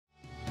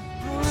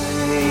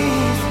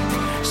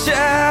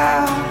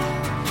Shout,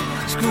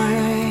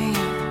 scream,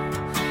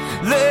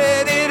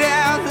 let it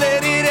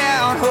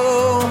out,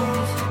 hold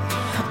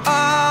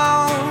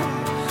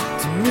on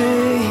to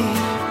me.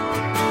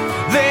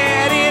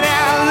 Let it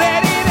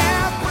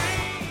out,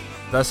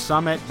 breathe. The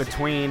summit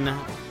between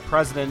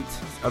President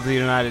of the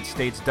United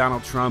States,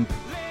 Donald Trump,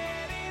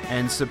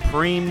 and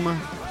Supreme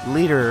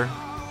Leader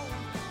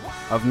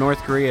of North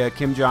Korea,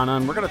 Kim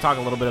Jong-un. We're going to talk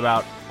a little bit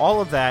about all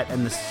of that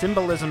and the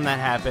symbolism that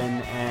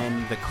happened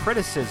and the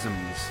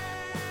criticisms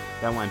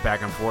that went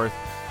back and forth.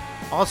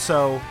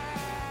 Also,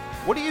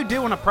 what do you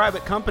do when a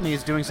private company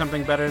is doing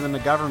something better than the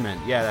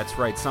government? Yeah, that's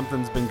right.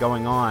 Something's been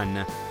going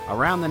on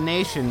around the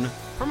nation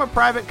from a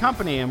private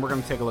company, and we're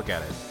going to take a look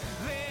at it.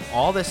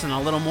 All this and a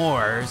little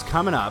more is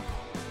coming up.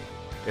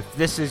 If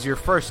this is your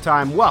first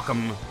time,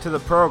 welcome to the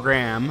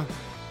program.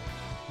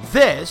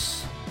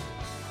 This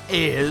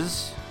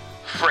is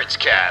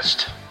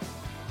Fritzcast.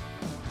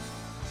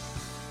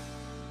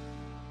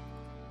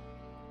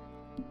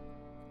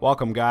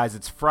 Welcome, guys.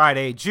 It's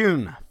Friday,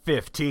 June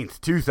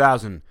 15th,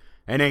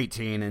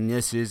 2018, and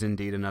this is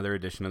indeed another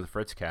edition of the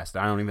Fritzcast.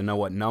 I don't even know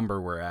what number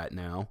we're at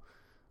now.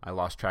 I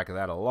lost track of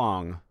that a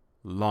long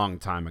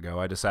time ago.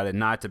 I decided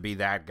not to be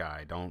that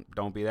guy.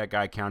 Don't be that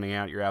guy counting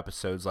out your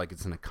episodes like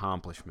it's an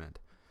accomplishment.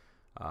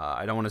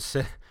 I don't want to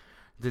sit...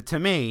 To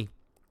me,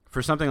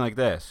 for something like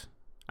this,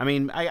 I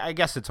mean, I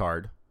guess it's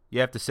hard. You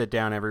have to sit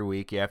down every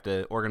week. You have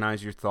to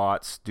organize your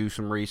thoughts, do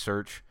some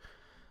research,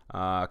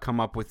 come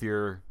up with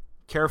your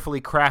carefully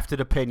crafted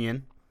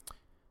opinion,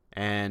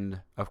 and,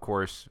 of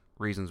course,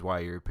 reasons why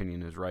your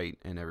opinion is right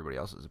and everybody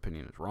else's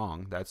opinion is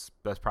wrong. That's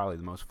probably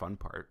the most fun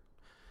part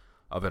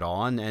of it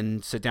all,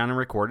 and sit down and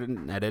record it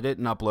and edit it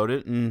and upload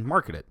it and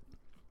market it.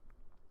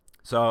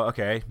 So,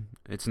 okay,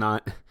 it's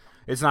not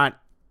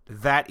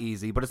that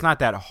easy, but it's not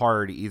that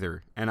hard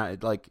either. And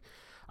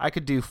I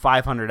could do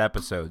 500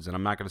 episodes, and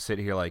I'm not going to sit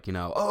here like,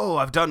 oh,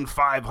 I've done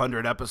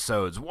 500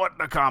 episodes. What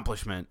an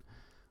accomplishment.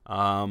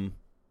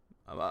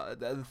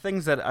 The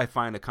things that I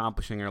find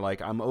accomplishing are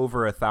like I'm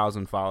over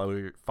 1,000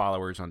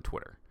 followers on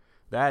Twitter.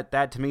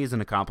 That to me is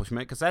an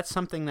accomplishment because that's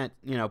something that,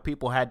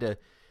 people had to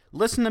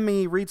listen to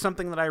me, read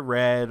something that I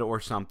read or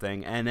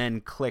something, and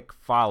then click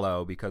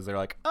follow because they're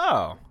like,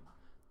 oh,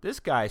 this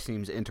guy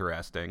seems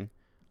interesting.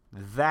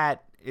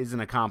 That is an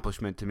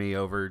accomplishment to me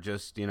over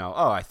just,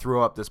 oh, I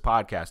threw up this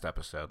podcast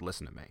episode.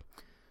 Listen to me.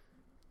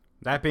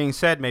 That being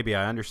said, maybe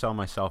I undersell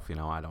myself.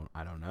 I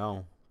don't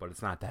know, but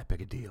it's not that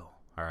big a deal.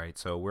 All right,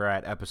 so we're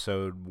at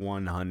episode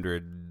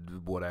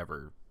 100,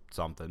 whatever,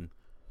 something.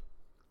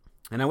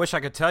 And I wish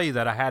I could tell you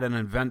that I had an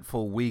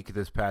eventful week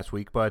this past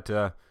week, but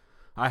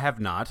I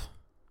have not.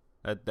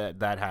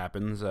 That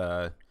happens.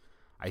 I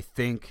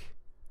think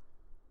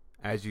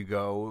as you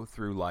go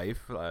through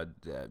life,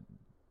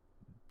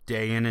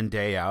 day in and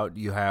day out,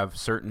 you have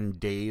certain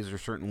days or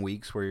certain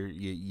weeks where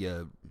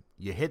you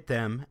hit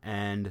them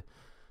and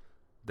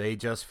they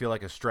just feel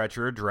like a stretch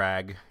or a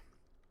drag,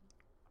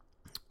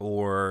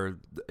 or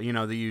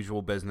the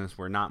usual business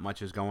where not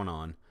much is going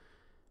on,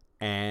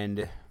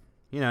 and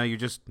you're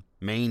just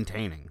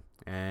maintaining.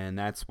 And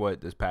that's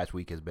what this past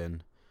week has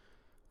been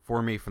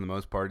for me for the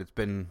most part. It's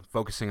been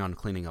focusing on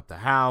cleaning up the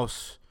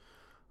house,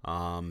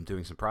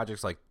 doing some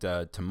projects like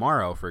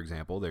tomorrow, for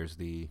example. There's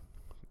the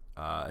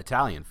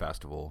Italian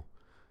festival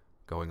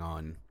going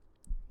on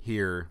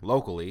here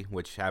locally,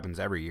 which happens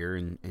every year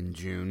in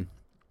June.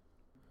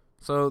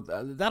 So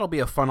that'll be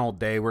a fun old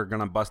day. We're going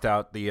to bust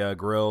out the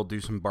grill,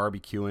 do some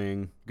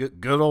barbecuing,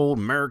 good old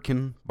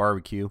American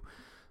barbecue,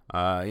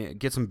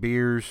 get some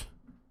beers,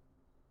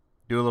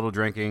 do a little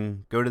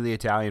drinking, go to the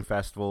Italian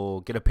festival,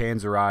 get a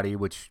panzerotti,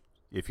 which,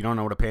 if you don't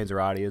know what a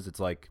panzerotti is,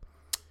 it's like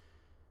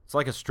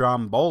a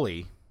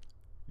stromboli,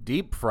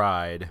 deep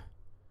fried,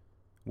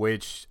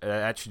 which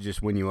that should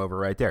just win you over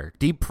right there.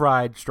 Deep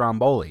fried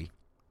stromboli,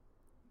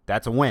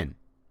 that's a win.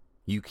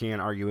 You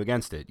can't argue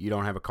against it. You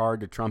don't have a card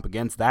to trump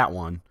against that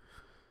one.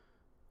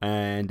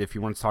 And if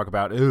you want to talk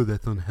about, oh,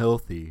 that's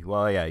unhealthy,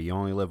 well, yeah, you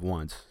only live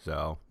once,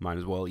 so might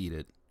as well eat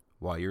it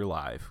while you're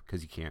alive,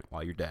 because you can't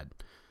while you're dead.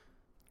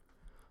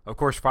 Of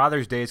course,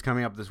 Father's Day is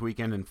coming up this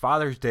weekend, and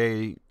Father's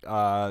Day,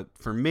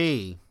 for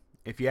me,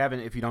 if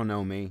you don't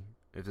know me,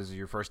 if this is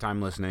your first time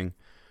listening,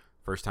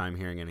 first time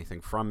hearing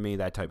anything from me,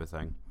 that type of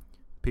thing,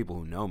 people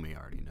who know me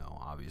already know,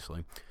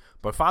 obviously.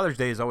 But Father's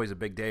Day is always a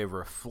big day of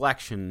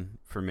reflection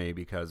for me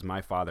because my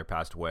father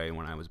passed away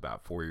when I was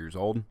about 4 years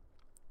old,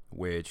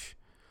 which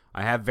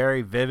I have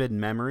very vivid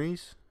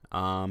memories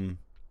from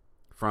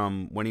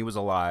when he was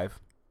alive,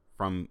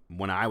 from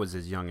when I was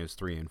as young as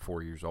 3 and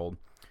 4 years old.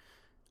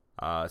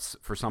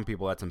 For some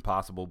people, that's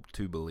impossible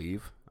to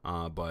believe,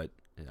 but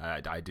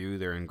I do.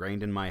 They're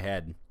ingrained in my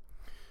head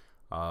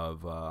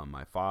of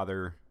my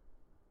father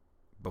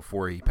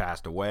before he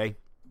passed away.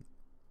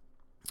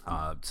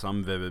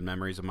 Some vivid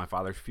memories of my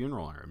father's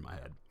funeral are in my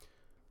head.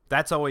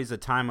 That's always a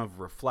time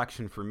of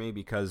reflection for me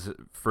because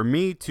for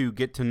me to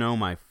get to know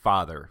my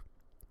father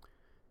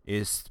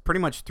is pretty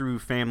much through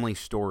family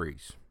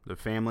stories. The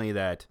family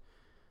that,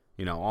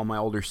 all my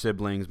older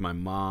siblings, my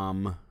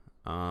mom,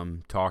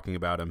 talking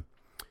about him.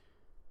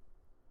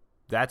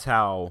 that's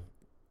how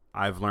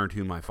I've learned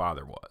who my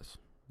father was.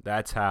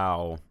 That's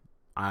how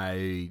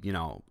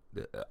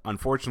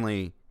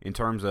unfortunately, in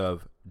terms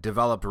of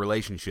developed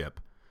relationship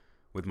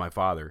with my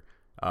father,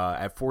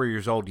 at 4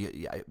 years old,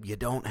 you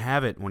don't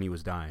have it when he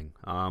was dying.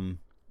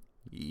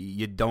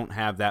 You don't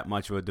have that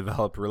much of a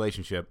developed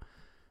relationship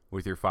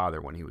with your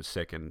father when he was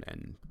sick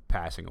and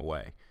passing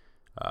away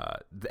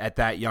at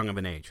that young of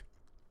an age.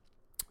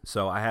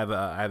 So I have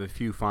a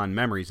few fond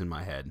memories in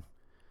my head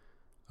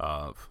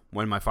of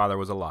when my father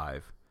was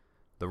alive.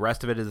 The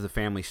rest of it is the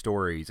family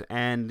stories.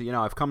 And,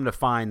 I've come to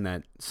find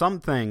that some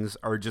things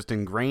are just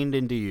ingrained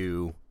into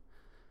you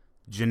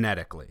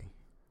genetically.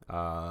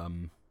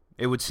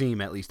 It would seem,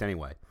 at least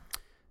anyway.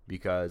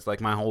 Because,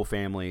 like, my whole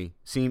family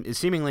is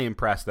seemingly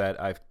impressed that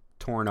I've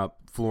torn up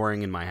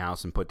flooring in my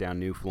house and put down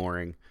new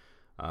flooring,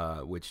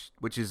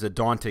 which is a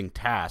daunting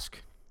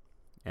task.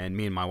 And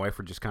me and my wife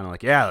were just kind of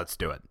like, yeah, let's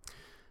do it.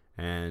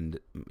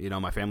 And,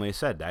 my family has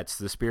said, that's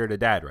the spirit of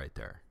Dad right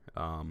there.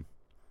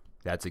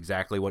 That's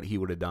exactly what he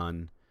would have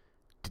done.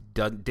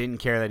 Didn't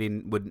care that he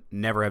would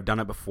never have done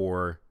it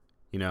before.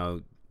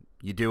 You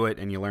do it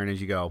and you learn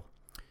as you go.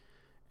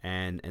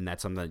 And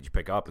that's something that you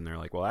pick up, and they're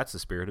like, well, that's the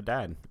spirit of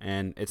Dad.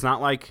 And it's not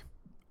like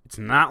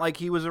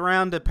he was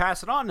around to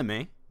pass it on to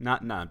me.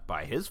 Not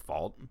by his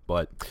fault,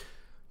 but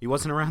he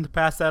wasn't around to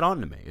pass that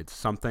on to me. It's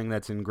something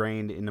that's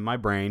ingrained into my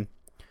brain.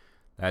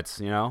 That's,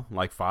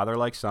 like father,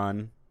 like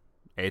son.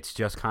 It's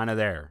just kind of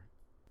there.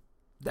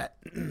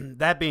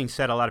 That being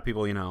said, a lot of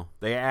people,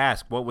 they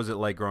ask, what was it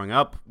like growing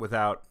up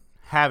without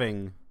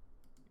having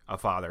a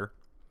father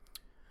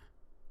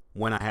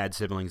when I had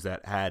siblings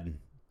that had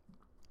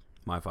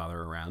my father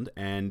around?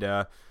 And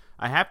I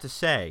have to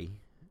say,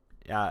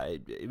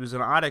 it was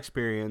an odd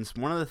experience.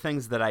 One of the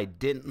things that I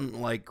didn't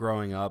like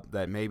growing up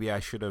that maybe I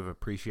should have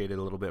appreciated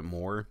a little bit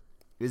more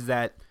is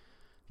that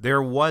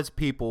there was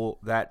people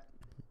that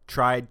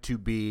tried to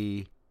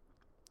be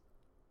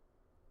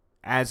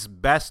as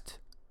best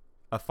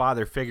a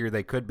father figure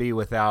they could be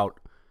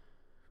without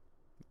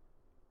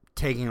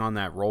taking on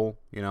that role.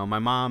 My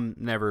mom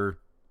never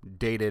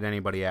dated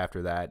anybody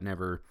after that,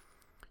 never,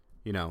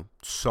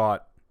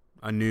 sought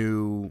a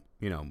new,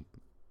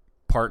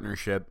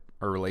 partnership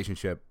or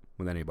relationship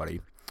with anybody,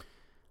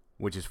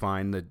 which is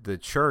fine. The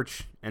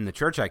church and the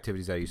church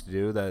activities I used to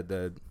do,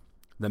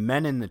 the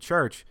men in the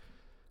church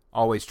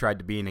always tried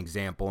to be an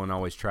example and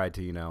always tried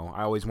to,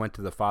 I always went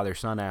to the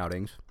father-son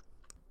outings.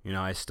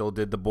 I still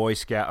did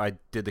I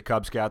did the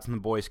Cub Scouts and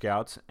the Boy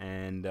Scouts,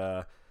 and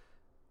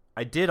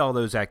I did all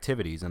those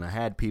activities, and I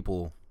had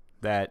people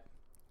that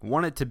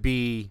wanted to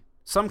be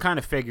some kind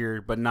of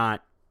figure, but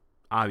not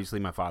obviously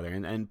my father.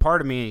 And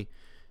part of me,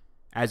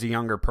 as a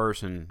younger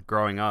person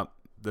growing up,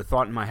 the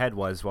thought in my head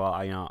was, well,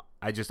 I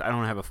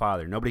don't have a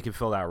father. Nobody can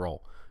fill that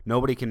role.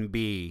 Nobody can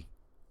be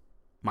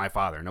my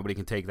father. Nobody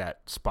can take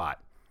that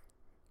spot.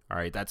 All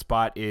right, that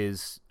spot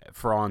is,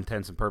 for all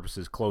intents and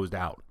purposes, closed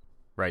out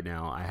right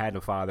now. I had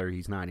a father.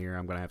 He's not here.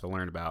 I'm going to have to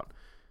learn about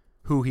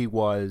who he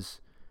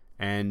was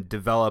and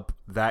develop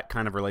that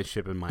kind of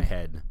relationship in my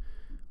head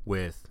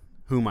with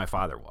who my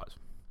father was.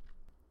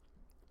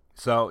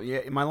 So,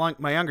 yeah,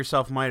 my younger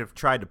self might have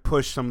tried to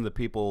push some of the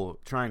people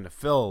trying to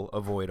fill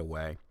a void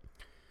away,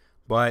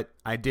 but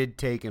I did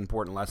take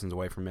important lessons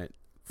away from it.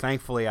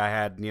 Thankfully, I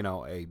had,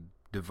 a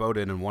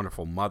devoted and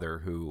wonderful mother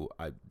who,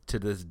 to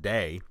this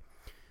day,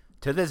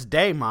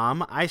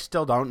 Mom, I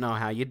still don't know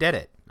how you did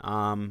it.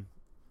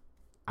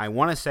 I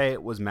want to say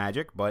it was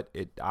magic, but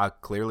it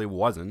clearly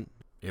wasn't.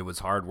 It was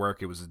hard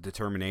work. It was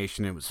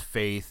determination. It was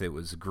faith. It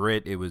was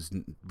grit. It was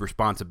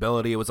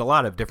responsibility. It was a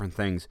lot of different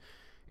things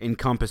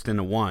encompassed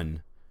into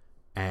one,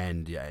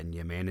 and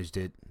you managed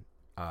it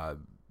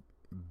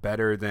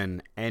better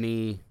than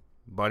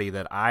anybody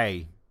that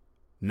I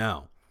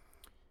know.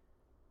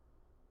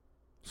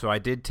 So I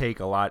did take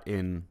a lot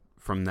in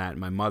from that.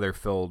 My mother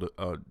filled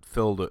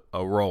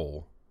a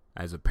role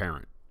as a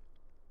parent.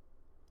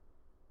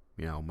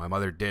 My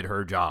mother did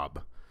her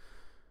job,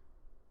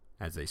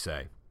 as they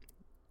say.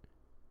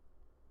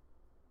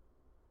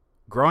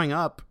 Growing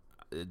up,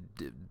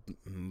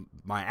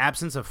 my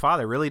absence of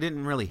father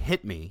didn't really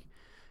hit me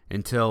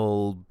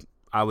until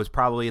I was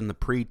probably in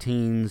the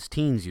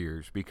teens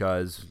years,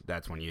 because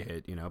that's when you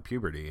hit,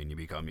 puberty, and you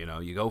become,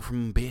 you go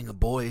from being a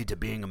boy to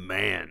being a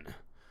man,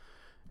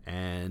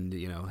 and,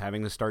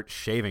 having to start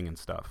shaving and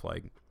stuff.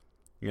 Like,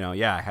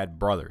 I had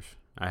brothers.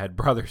 I had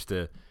brothers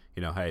to,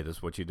 hey, this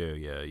is what you do.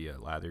 You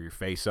lather your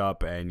face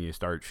up and you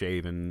start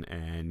shaving,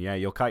 and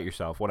you'll cut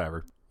yourself,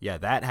 whatever. Yeah,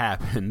 that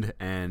happened,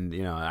 and,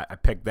 I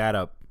picked that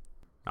up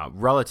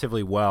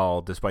relatively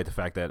well, despite the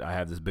fact that I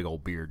have this big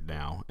old beard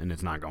now, and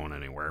it's not going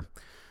anywhere.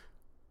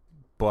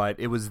 But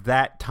it was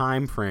that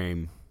time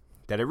frame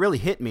that it really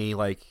hit me,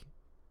 like,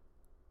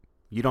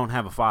 you don't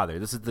have a father.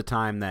 This is the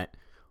time that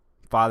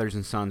fathers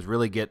and sons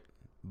really get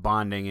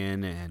bonding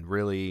in and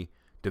really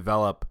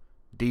develop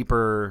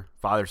deeper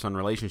father-son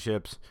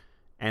relationships,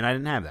 and I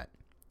didn't have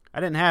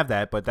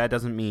that. But that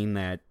doesn't mean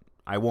that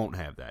I won't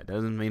have that. That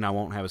doesn't mean I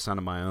won't have a son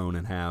of my own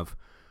and have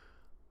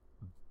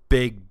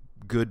big,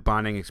 good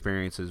bonding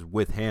experiences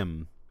with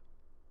him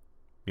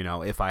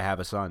if I have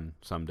a son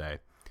someday.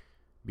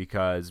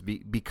 Because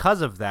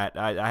of that,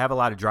 I have a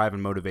lot of drive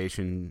and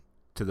motivation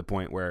to the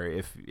point where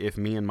if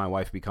me and my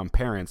wife become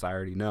parents, I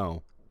already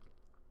know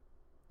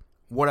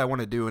what I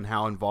want to do and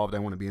how involved I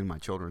want to be in my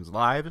children's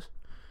lives.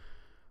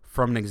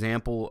 From an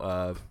example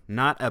of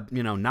not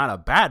a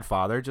bad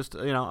father, just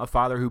a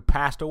father who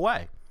passed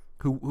away,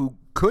 who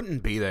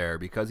couldn't be there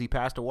because he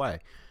passed away.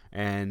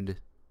 And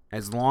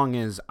as long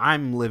as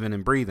I'm living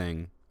and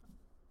breathing,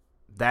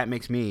 that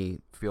makes me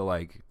feel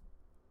like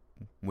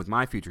with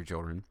my future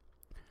children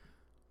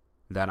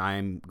that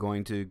I'm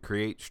going to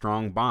create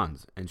strong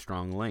bonds and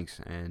strong links.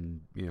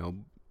 And,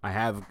 I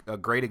have a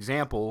great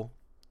example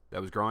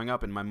that was growing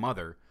up in my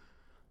mother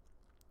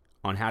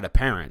on how to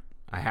parent.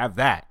 I have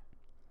that.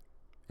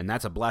 And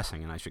that's a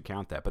blessing, and I should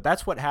count that. But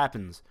that's what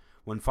happens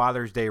when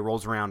Father's Day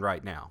rolls around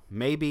right now.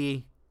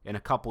 Maybe in a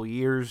couple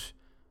years,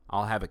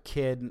 I'll have a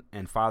kid,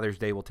 and Father's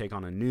Day will take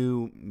on a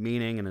new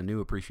meaning and a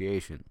new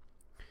appreciation.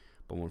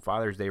 But when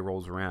Father's Day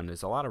rolls around,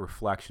 there's a lot of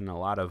reflection, a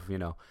lot of,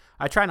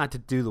 I try not to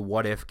do the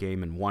what-if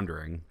game and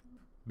wondering,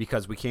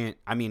 because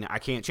I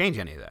can't change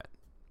any of that.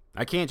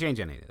 I can't change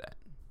any of that.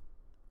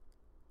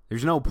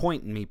 There's no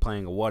point in me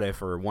playing a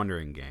what-if or a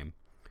wondering game.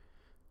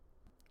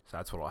 So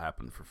that's what will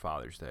happen for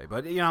Father's Day.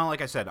 But,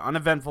 like I said,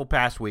 uneventful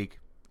past week.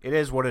 It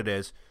is what it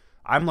is.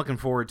 I'm looking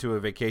forward to a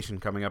vacation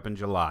coming up in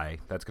July.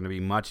 That's going to be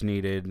much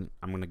needed.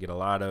 I'm going to get a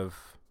lot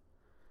of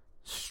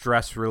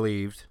stress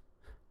relieved.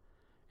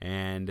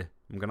 And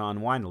I'm going to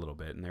unwind a little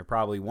bit. And there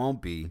probably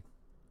won't be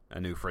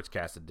a new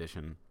Fritzcast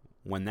edition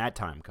when that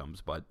time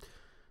comes. But,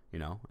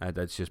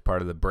 that's just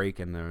part of the break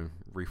and the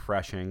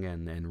refreshing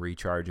and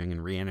recharging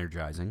and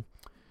re-energizing.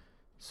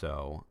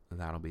 So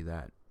that'll be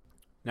that.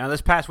 Now,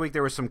 this past week,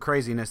 there was some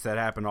craziness that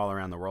happened all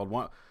around the world.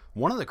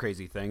 One of the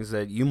crazy things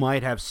that you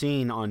might have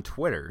seen on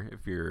Twitter,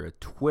 if you're a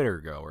Twitter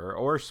goer,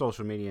 or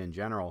social media in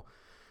general,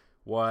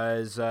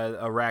 was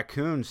a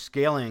raccoon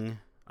scaling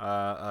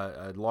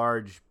a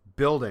large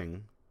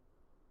building.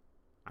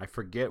 I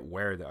forget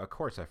where. Of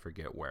course I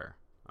forget where.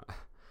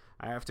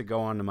 I have to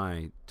go onto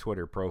my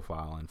Twitter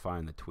profile and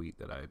find the tweet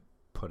that I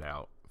put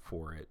out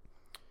for it.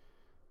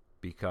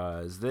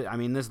 Because,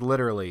 this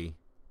literally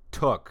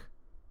took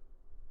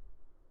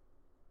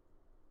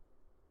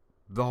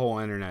the whole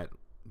internet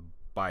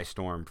by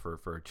storm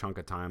for a chunk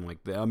of time. Like,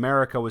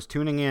 America was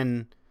tuning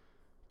in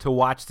to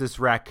watch this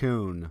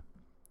raccoon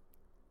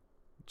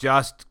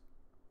just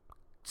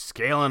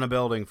scaling a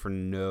building for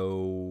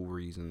no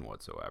reason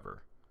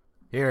whatsoever.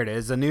 Here it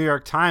is, a New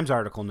York Times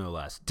article, no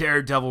less.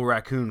 Daredevil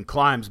raccoon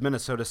climbs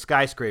Minnesota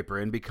skyscraper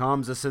and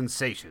becomes a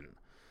sensation.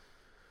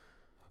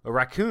 A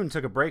raccoon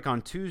took a break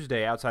on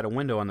Tuesday outside a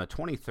window on the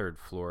 23rd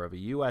floor of a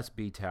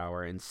USB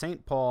tower in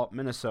St. Paul,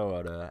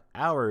 Minnesota,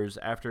 hours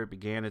after it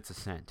began its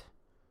ascent.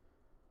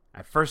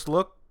 At first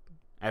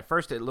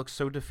it looked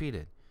so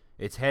defeated.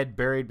 Its head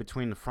buried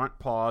between the front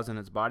paws and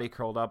its body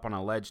curled up on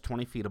a ledge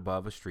 20 feet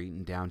above a street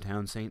in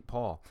downtown St.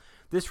 Paul.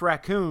 This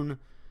raccoon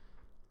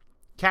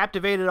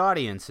captivated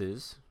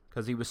audiences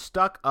because he was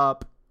stuck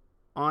up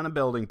on a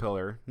building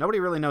pillar. Nobody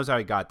really knows how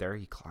he got there.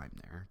 He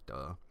climbed there,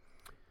 duh.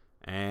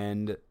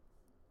 And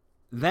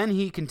then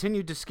he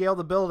continued to scale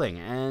the building,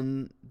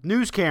 and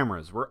news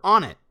cameras were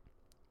on it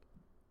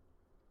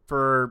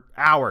for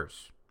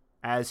hours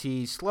as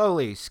he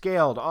slowly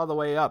scaled all the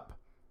way up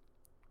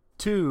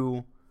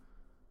to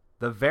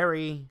the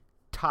very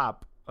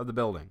top of the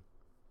building.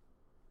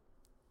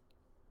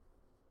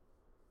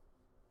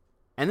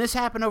 And this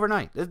happened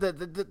overnight.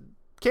 The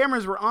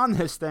cameras were on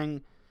this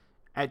thing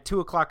at 2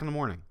 o'clock in the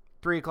morning,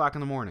 3 o'clock in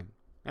the morning.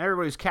 And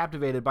everybody was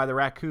captivated by the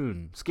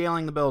raccoon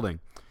scaling the building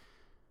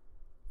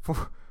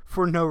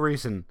for no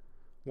reason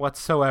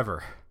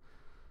whatsoever.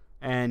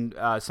 And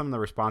some of the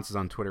responses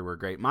on Twitter were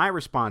great.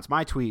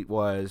 My tweet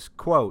was,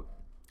 quote,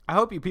 "I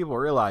hope you people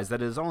realize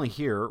that it is only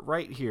here,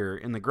 right here,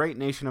 in the great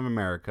nation of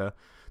America,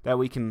 that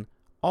we can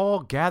all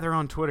gather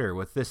on Twitter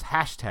with this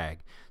hashtag,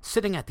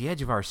 sitting at the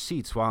edge of our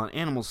seats while an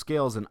animal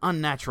scales an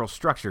unnatural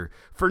structure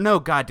for no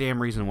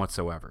goddamn reason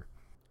whatsoever."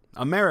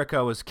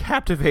 America was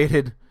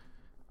captivated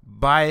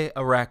by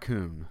a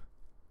raccoon.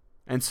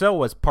 And so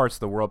was parts of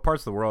the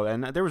world.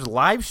 And there was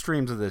live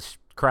streams of this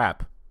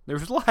crap. There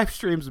was live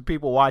streams of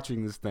people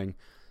watching this thing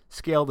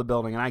scale the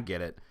building, and I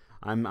get it.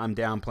 I'm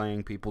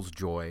downplaying people's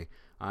joy.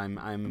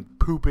 I'm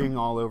pooping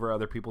all over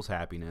other people's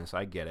happiness.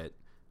 I get it.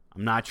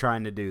 I'm not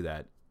trying to do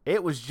that.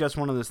 It was just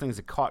one of those things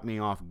that caught me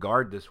off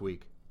guard this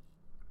week.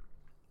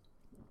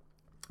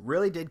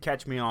 Really did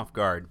catch me off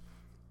guard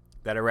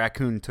that a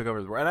raccoon took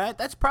over the world. And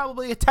that's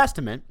probably a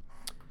testament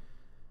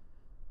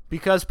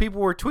because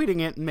people were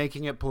tweeting it and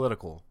making it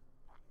political.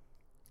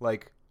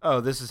 Like, oh,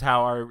 this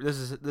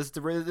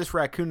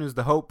raccoon is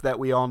the hope that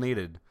we all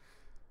needed.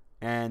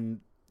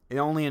 And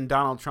only in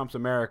Donald Trump's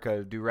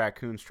America do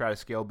raccoons try to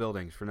scale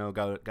buildings for no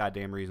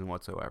goddamn reason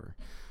whatsoever.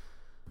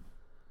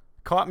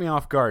 Caught me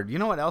off guard. You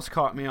know what else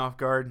caught me off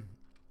guard?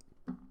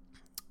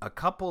 A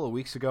couple of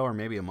weeks ago, or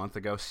maybe a month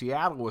ago,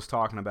 Seattle was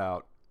talking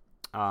about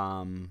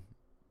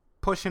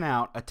pushing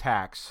out a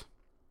tax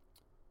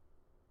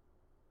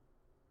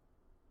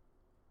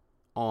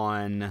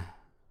on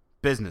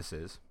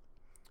businesses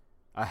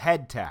a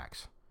head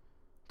tax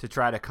to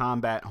try to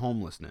combat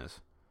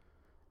homelessness,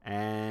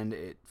 and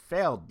it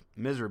failed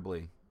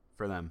miserably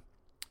for them.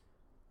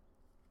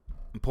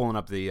 I'm pulling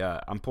up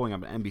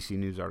an NBC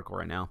News article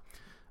right now.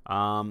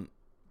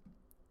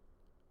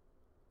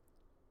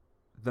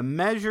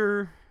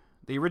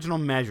 The original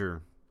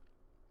measure,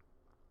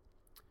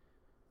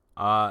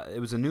 it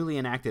was a newly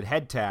enacted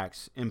head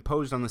tax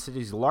imposed on the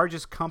city's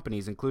largest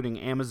companies, including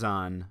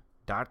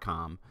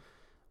Amazon.com,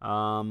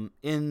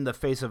 in the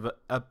face of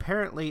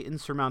apparently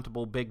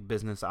insurmountable big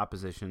business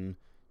opposition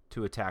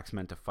to a tax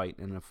meant to fight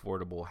an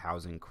affordable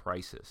housing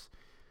crisis.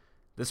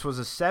 This was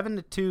a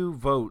 7-2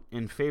 vote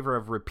in favor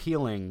of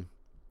repealing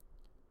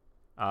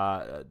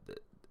a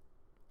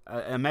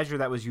measure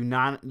that was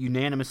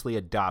unanimously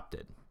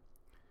adopted.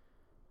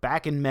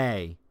 Back in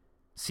May,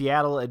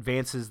 Seattle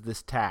advances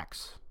this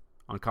tax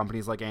on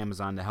companies like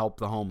Amazon to help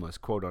the homeless,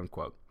 quote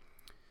unquote.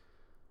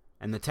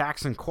 And the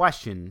tax in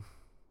question,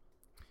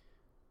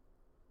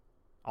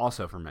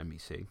 also from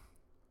NBC.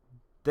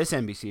 This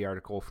NBC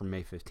article from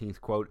May 15th,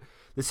 quote,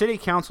 the city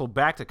council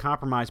backed a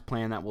compromise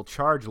plan that will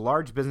charge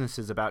large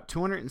businesses about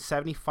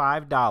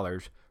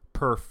 $275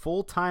 per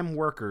full-time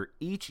worker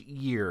each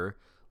year,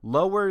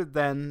 lower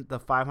than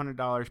the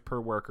 $500 per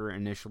worker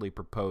initially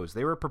proposed.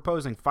 They were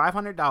proposing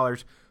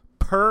 $500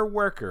 per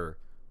worker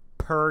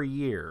per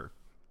year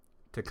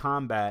to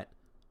combat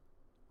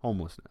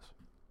homelessness.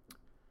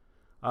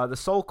 The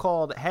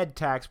so-called head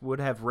tax would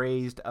have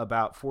raised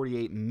about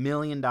 $48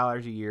 million a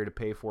year to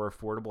pay for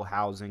affordable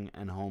housing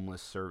and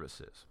homeless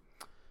services.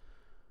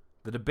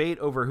 The debate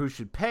over who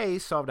should pay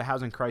solved a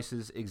housing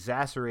crisis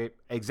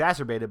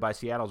exacerbated by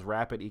Seattle's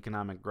rapid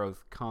economic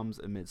growth comes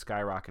amid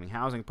skyrocketing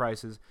housing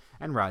prices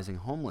and rising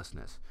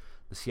homelessness.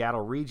 The Seattle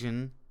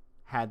region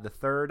had the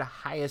third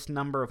highest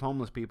number of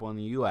homeless people in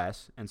the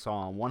U.S. and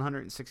saw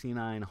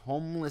 169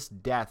 homeless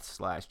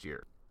deaths last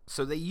year.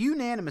 So they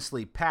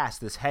unanimously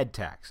passed this head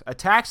tax, a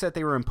tax that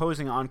they were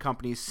imposing on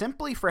companies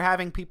simply for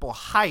having people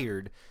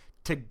hired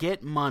to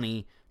get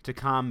money to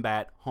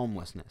combat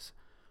homelessness.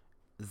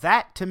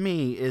 That, to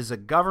me, is a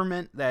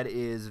government that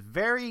is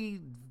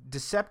very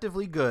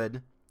deceptively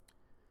good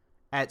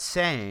at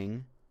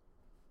saying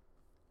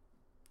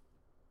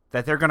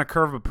that they're going to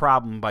curb a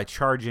problem by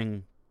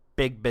charging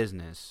big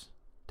business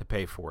to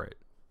pay for it.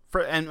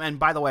 And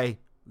by the way,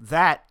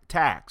 that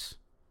tax,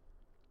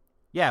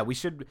 yeah, we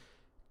should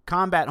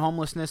combat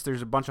homelessness.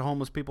 There's a bunch of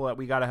homeless people that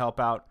we got to help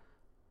out.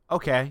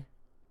 Okay,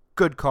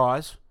 good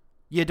cause.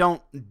 You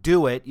don't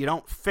do it. You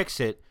don't fix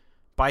it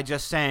by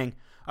just saying,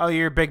 oh,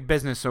 you're a big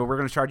business, so we're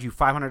going to charge you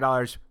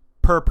 $500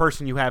 per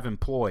person you have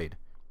employed.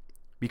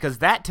 Because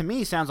that, to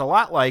me, sounds a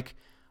lot like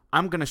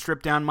I'm going to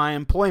strip down my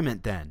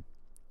employment then.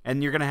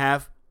 And you're going to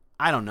have,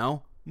 I don't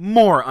know,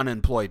 more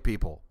unemployed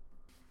people.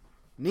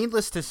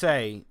 Needless to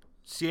say,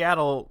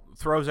 Seattle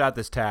throws out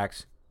this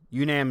tax,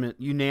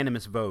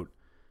 unanimous vote.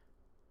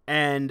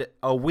 And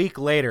a week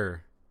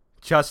later,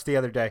 just the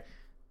other day,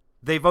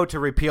 they vote to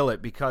repeal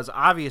it because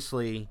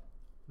obviously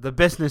the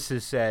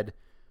businesses said,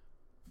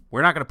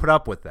 we're not going to put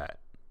up with that.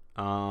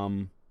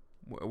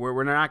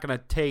 We're not going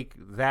to take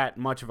that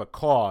much of a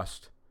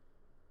cost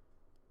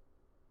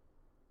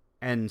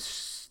and,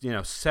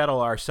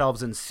 settle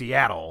ourselves in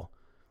Seattle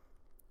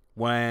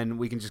when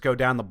we can just go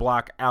down the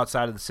block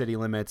outside of the city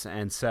limits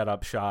and set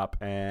up shop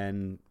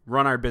and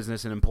run our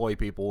business and employ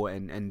people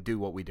and do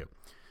what we do.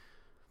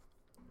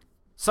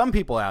 Some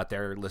people out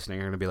there listening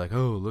are going to be like,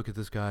 oh, look at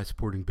this guy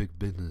supporting big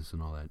business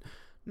and all that.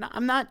 No,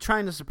 I'm not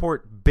trying to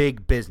support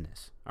big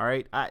business, all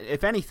right?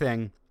 If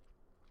anything,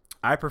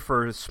 I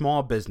prefer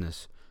small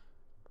business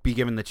be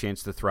given the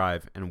chance to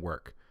thrive and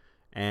work.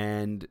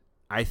 And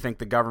I think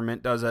the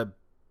government does a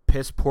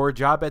piss poor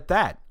job at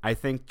that. I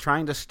think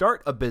trying to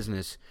start a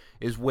business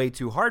is way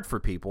too hard for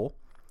people.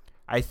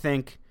 I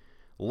think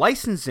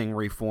licensing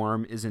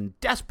reform is in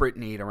desperate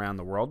need around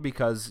the world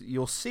because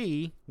you'll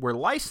see where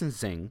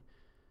licensing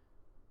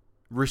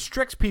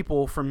restricts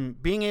people from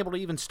being able to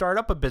even start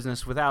up a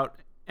business without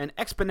an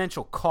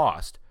exponential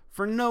cost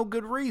for no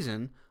good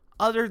reason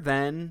other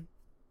than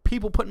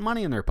people putting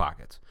money in their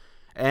pockets.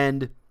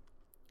 And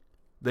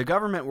the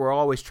government will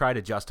always try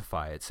to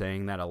justify it,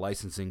 saying that a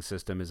licensing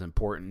system is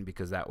important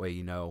because that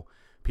way,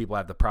 people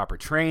have the proper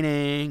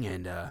training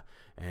and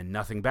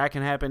nothing bad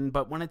can happen.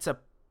 But when it's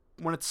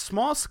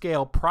small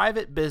scale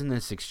private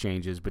business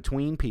exchanges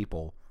between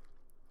people,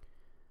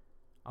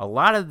 a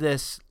lot of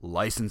this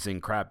licensing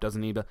crap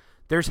doesn't need to.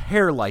 There's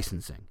hair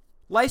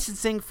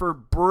licensing for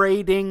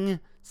braiding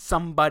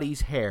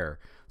somebody's hair,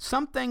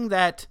 something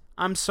that,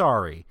 I'm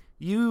sorry,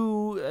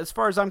 as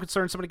far as I'm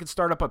concerned, somebody could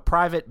start up a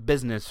private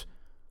business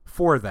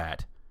for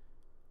that.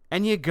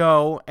 And you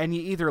go and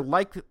you either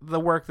like the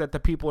work that the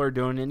people are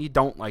doing and you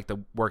don't like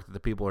the work that the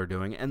people are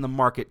doing, and the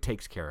market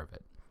takes care of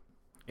it.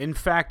 In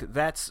fact,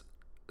 that's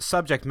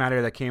subject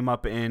matter that came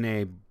up in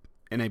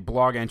a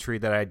blog entry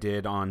that I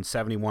did on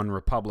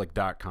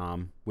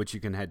 71republic.com, which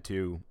you can head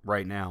to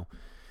right now.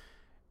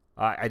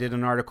 I did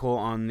an article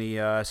on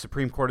the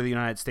Supreme Court of the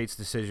United States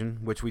decision,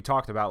 which we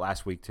talked about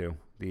last week too.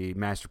 The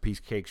Masterpiece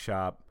Cake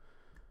Shop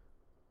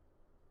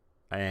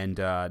and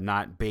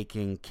not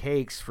baking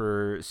cakes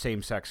for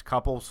same-sex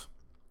couples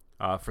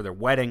for their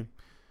wedding.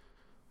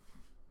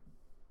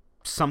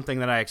 Something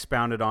that I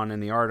expounded on in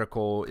the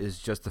article is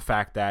just the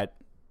fact that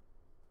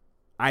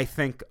I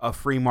think a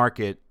free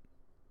market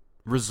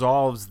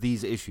resolves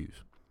these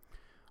issues.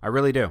 I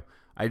really do.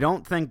 I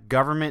don't think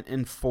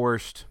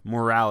government-enforced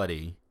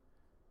morality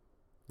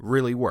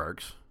really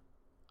works.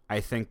 I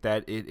think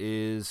that it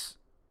is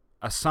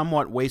a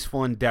somewhat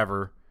wasteful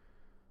endeavor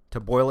to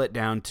boil it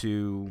down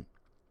to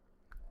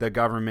the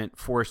government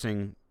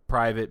forcing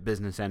private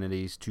business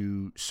entities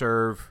to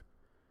serve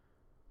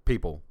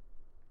people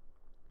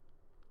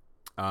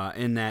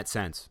in that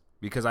sense.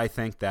 Because I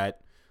think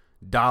that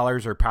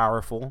dollars are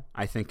powerful.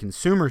 I think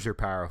consumers are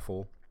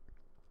powerful.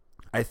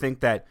 I think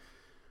that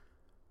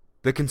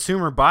the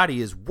consumer body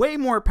is way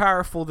more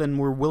powerful than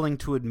we're willing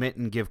to admit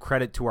and give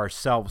credit to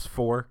ourselves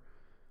for.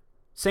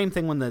 Same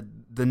thing when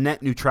the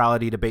net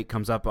neutrality debate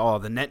comes up. Oh,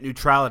 the net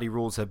neutrality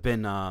rules have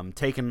been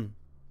taken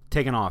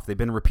off. They've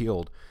been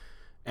repealed.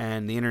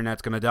 And the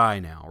internet's going to die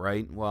now,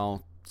 right?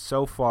 Well,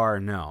 so far,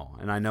 no.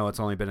 And I know it's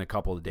only been a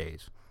couple of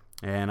days.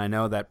 And I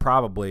know that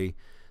probably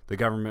the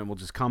government will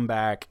just come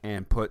back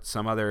and put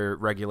some other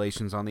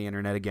regulations on the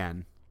internet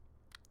again.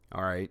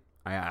 All right.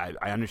 I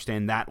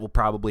understand that will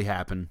probably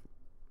happen.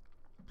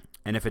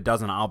 And if it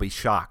doesn't, I'll be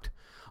shocked.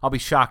 I'll be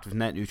shocked if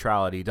net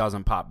neutrality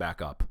doesn't pop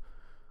back up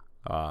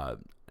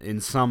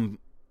in some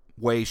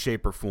way,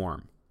 shape, or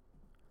form.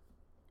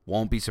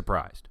 Won't be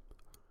surprised.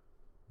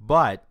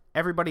 But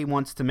everybody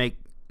wants to make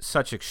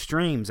such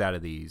extremes out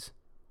of these.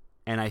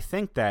 And I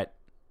think that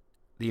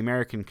the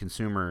American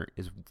consumer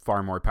is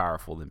far more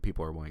powerful than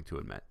people are willing to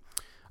admit.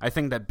 I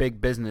think that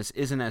big business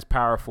isn't as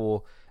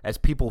powerful as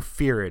people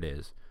fear it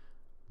is.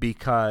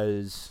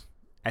 Because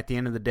at the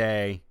end of the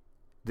day,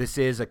 this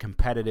is a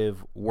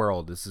competitive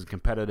world. This is a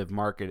competitive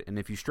market. And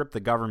if you strip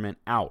the government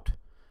out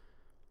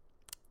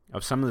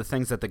of some of the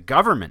things that the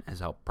government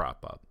has helped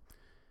prop up,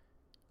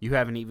 you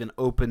have an even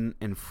open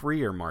and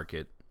freer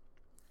market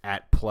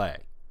at play.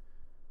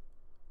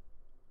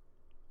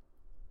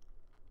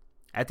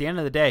 At the end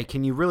of the day,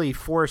 can you really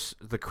force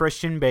the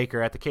Christian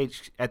baker at the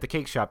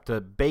cake shop to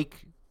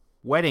bake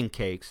wedding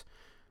cakes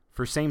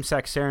for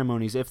same-sex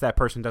ceremonies if that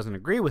person doesn't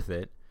agree with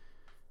it?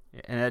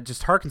 And it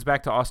just harkens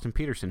back to Austin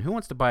Peterson. Who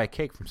wants to buy a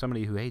cake from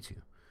somebody who hates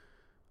you?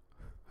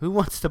 Who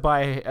wants to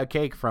buy a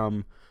cake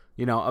from,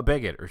 a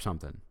bigot or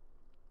something?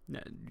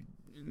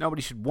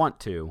 Nobody should want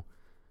to.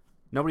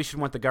 Nobody should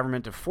want the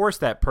government to force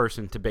that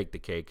person to bake the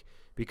cake,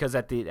 because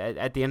at the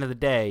end of the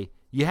day,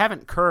 you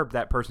haven't curbed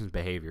that person's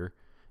behavior.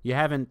 You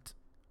haven't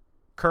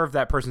curbed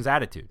that person's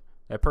attitude.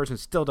 That person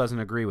still doesn't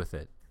agree with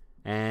it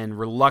and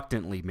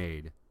reluctantly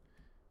made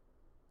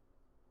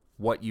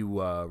what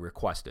you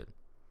requested.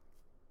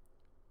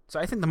 So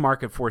I think the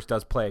market force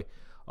does play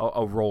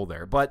a role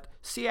there. But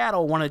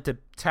Seattle wanted to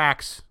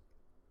tax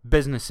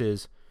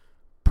businesses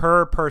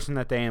per person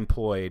that they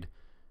employed.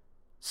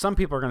 Some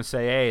people are going to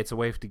say, hey, it's a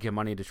way to get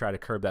money to try to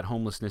curb that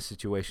homelessness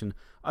situation.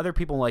 Other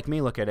people like me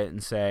look at it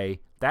and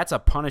say, that's a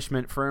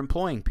punishment for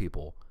employing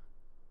people.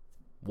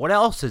 What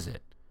else is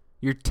it?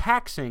 You're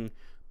taxing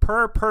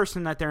per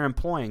person that they're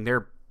employing.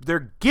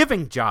 They're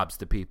giving jobs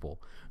to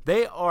people.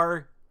 They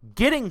are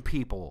getting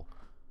people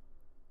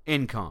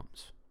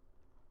incomes.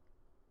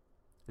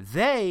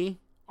 They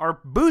are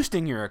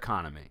boosting your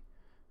economy.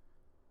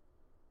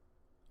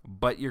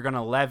 But you're going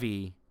to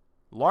levy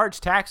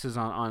large taxes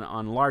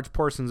on large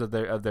portions of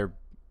their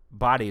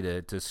body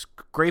to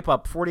scrape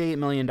up $48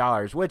 million,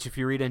 which, if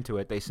you read into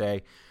it, they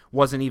say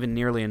wasn't even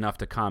nearly enough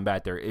to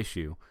combat their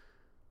issue.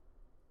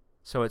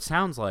 So it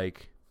sounds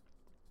like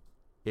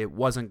it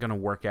wasn't going to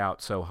work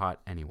out so hot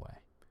anyway.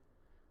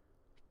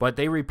 But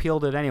they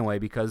repealed it anyway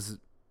because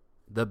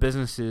the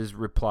businesses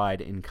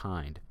replied in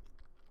kind.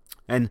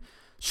 And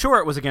sure,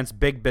 it was against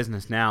big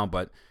business now,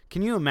 but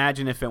can you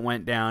imagine if it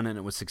went down and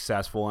it was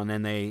successful and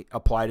then they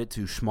applied it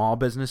to small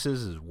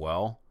businesses as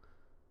well?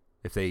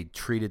 If they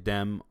treated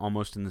them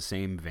almost in the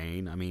same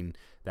vein? I mean,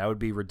 that would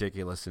be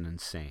ridiculous and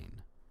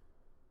insane.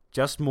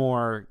 Just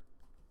more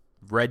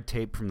red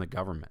tape from the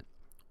government.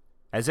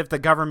 As if the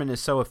government is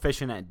so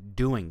efficient at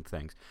doing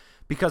things.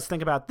 Because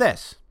think about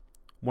this.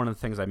 One of the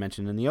things I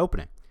mentioned in the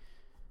opening.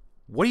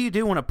 What do you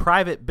do when a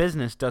private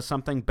business does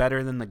something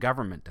better than the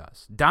government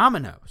does?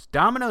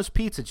 Domino's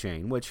pizza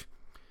chain, which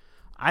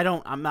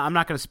I'm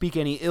not going to speak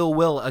any ill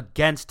will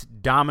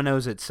against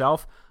Domino's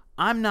itself.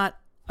 I'm not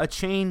a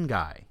chain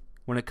guy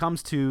when it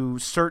comes to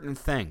certain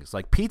things.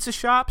 Like pizza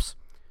shops,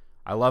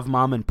 I love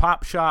mom and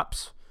pop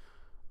shops.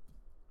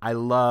 I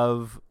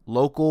love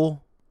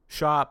local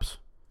shops.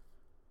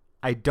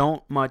 I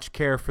don't much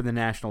care for the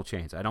national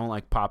chains. I don't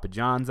like Papa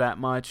John's that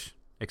much,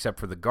 except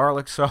for the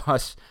garlic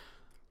sauce.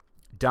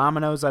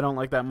 Domino's I don't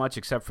like that much,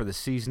 except for the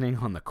seasoning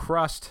on the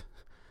crust.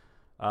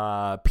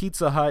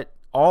 Pizza Hut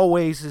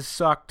always is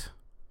sucked.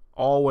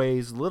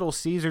 Always. Little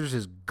Caesars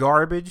is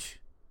garbage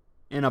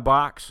in a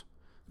box.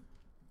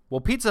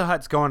 Well, Pizza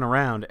Hut's going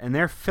around, and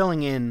they're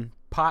filling in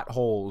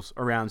potholes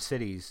around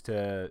cities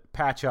to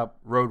patch up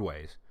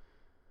roadways.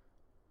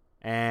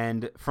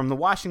 And from the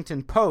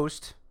Washington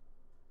Post,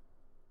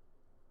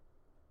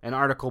 an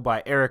article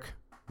by Eric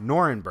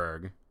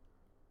Norenberg,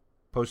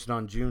 posted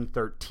on June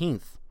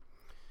 13th,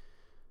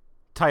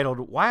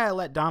 titled, Why I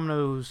Let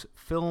Domino's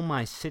Fill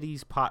My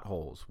City's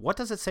Potholes. What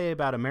does it say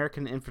about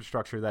American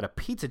infrastructure that a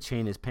pizza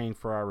chain is paying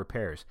for our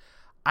repairs?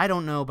 I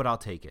don't know, but I'll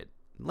take it.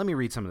 Let me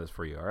read some of this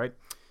for you, all right?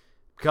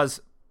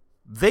 Because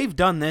they've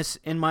done this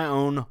in my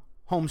own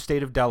home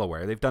state of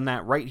Delaware. They've done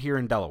that right here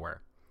in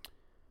Delaware.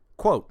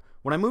 Quote,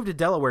 when I moved to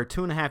Delaware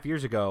 2.5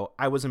 years ago,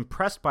 I was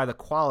impressed by the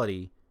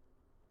quality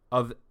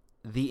of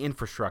the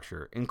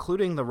infrastructure,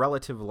 including the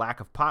relative lack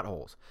of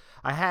potholes.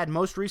 I had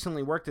most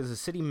recently worked as a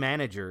city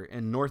manager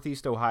in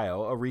Northeast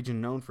Ohio, a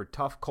region known for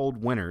tough,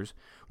 cold winters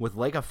with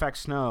lake-effect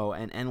snow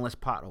and endless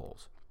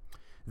potholes.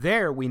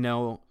 There, we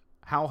know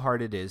how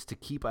hard it is to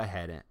keep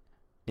ahead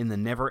in the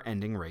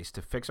never-ending race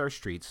to fix our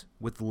streets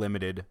with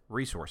limited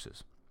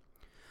resources.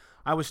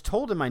 I was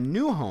told in my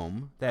new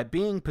home that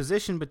being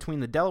positioned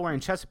between the Delaware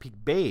and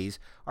Chesapeake Bays,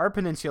 our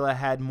peninsula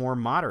had more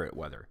moderate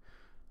weather.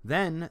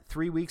 Then,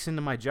 3 weeks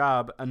into my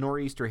job, a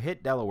nor'easter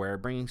hit Delaware,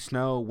 bringing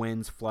snow,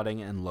 winds,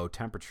 flooding, and low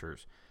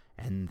temperatures.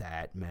 And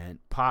that meant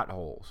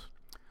potholes.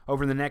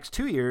 Over the next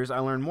 2 years, I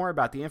learned more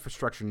about the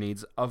infrastructure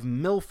needs of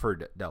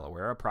Milford,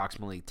 Delaware,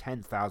 approximately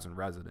 10,000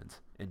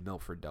 residents in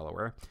Milford,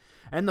 Delaware,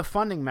 and the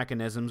funding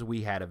mechanisms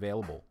we had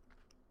available.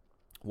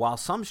 While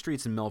some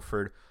streets in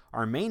Milford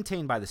are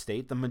maintained by the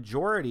state, the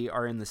majority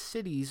are in the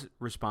city's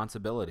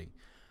responsibility.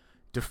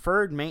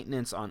 Deferred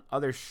maintenance on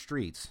other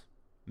streets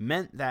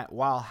meant that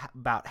while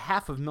about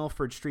half of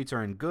Milford streets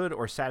are in good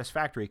or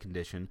satisfactory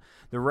condition,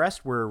 the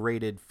rest were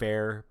rated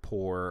fair,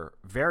 poor,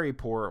 very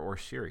poor, or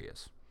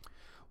serious.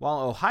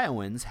 While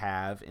Ohioans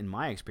have, in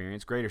my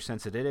experience, greater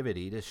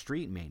sensitivity to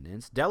street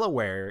maintenance,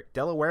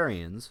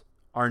 Delawareans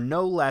are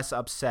no less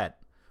upset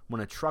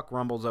when a truck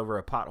rumbles over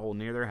a pothole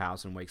near their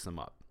house and wakes them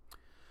up.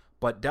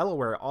 But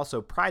Delaware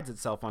also prides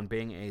itself on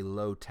being a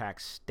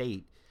low-tax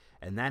state,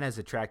 and that has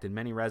attracted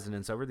many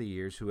residents over the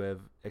years who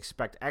have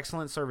expect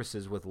excellent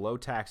services with low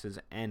taxes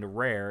and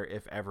rare,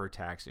 if ever,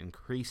 tax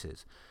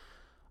increases.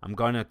 I'm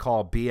going to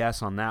call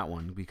BS on that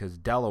one because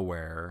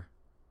Delaware,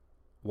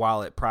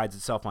 while it prides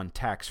itself on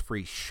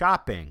tax-free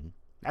shopping,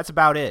 that's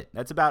about it.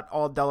 That's about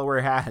all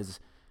Delaware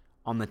has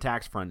on the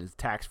tax front is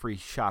tax-free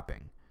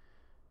shopping.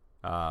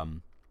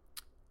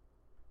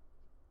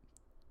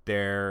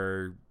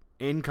 Their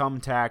income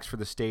tax for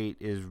the state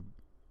is,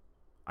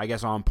 I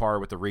guess, on par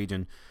with the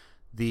region.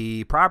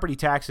 The property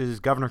taxes,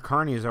 Governor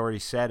Carney has already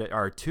said,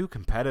 are too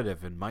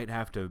competitive and might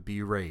have to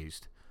be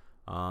raised,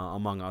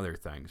 among other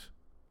things.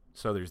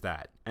 So there's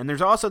that. And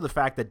there's also the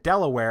fact that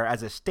Delaware,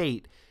 as a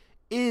state,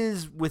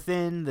 is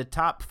within the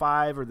top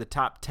 5 or the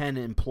top 10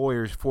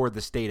 employers for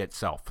the state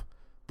itself.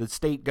 The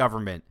state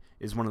government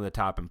is one of the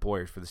top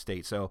employers for the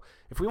state. So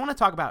if we want to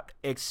talk about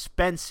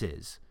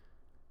expenses,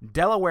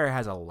 Delaware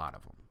has a lot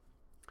of them.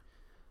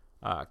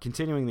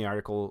 Continuing the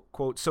article,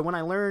 quote, so when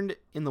I learned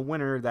in the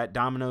winter that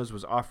Domino's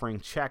was offering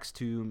checks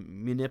to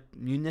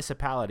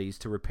municipalities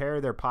to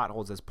repair their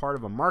potholes as part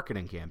of a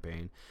marketing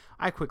campaign,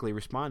 I quickly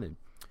responded.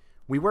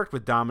 We worked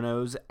with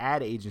Domino's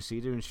ad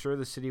agency to ensure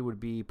the city would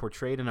be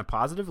portrayed in a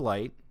positive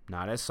light,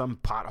 not as some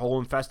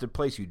pothole-infested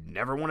place you'd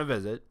never want to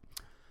visit,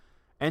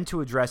 and to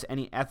address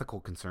any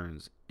ethical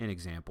concerns. An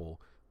example,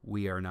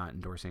 we are not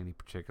endorsing any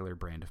particular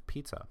brand of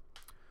pizza.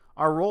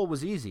 Our role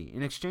was easy.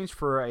 In exchange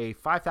for a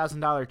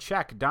 $5,000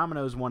 check,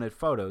 Domino's wanted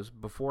photos,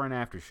 before and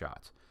after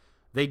shots.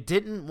 They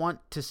didn't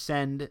want to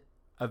send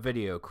a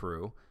video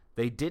crew.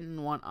 They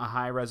didn't want a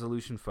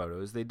high-resolution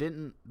photos.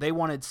 They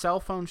wanted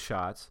cell phone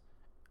shots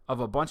of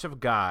a bunch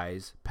of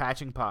guys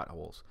patching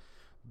potholes.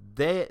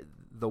 The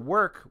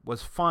work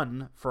was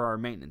fun for our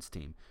maintenance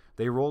team.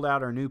 They rolled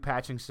out our new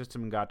patching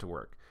system and got to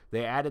work.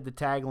 They added the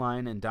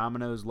tagline and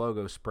Domino's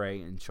logo spray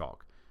in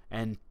chalk.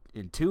 And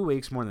in 2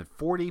 weeks, more than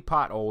 40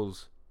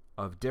 potholes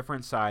of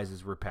different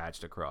sizes were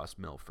patched across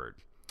Milford.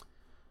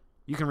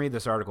 You can read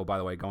this article, by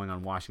the way, going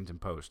on Washington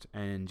Post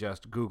and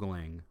just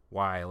Googling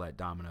why I let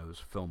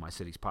Domino's fill my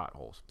city's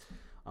potholes.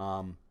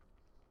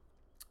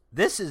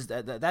 That's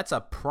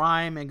a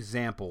prime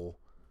example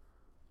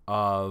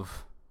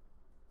of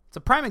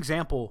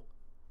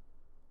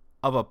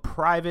a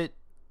private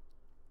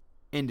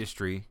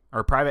industry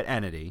or private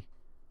entity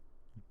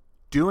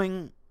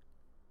doing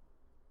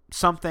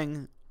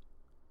something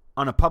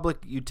on a public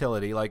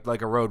utility like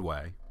a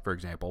roadway, for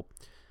example,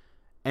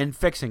 and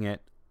fixing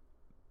it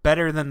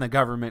better than the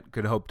government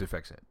could hope to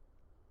fix it,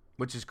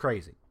 which is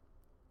crazy.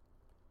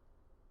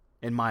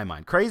 In my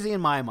mind. Crazy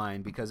in my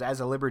mind, because as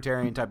a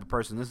libertarian type of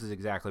person, this is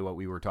exactly what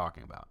we were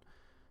talking about.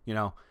 You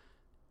know,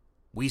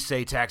 we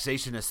say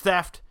taxation is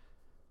theft.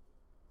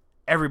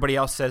 Everybody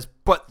else says,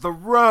 but the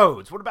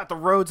roads. What about the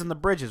roads and the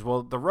bridges?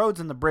 Well, the roads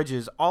and the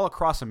bridges all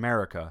across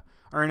America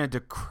are in a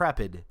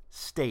decrepit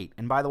state.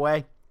 And by the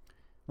way,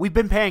 we've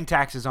been paying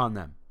taxes on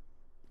them.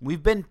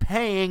 We've been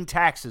paying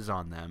taxes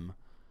on them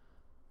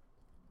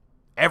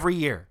every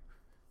year.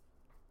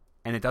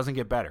 And it doesn't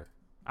get better.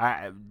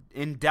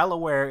 In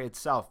Delaware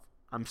itself,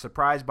 I'm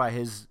surprised by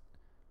this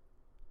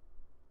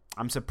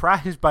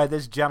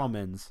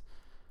gentleman's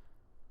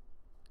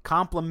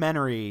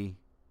complimentary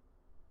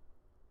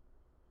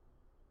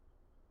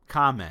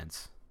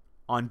comments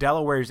on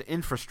Delaware's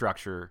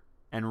infrastructure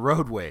and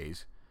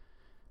roadways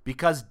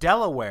because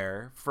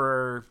Delaware,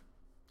 for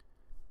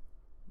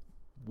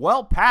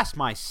well past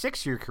my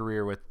 6-year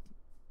career with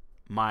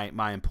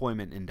my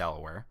employment in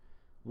Delaware,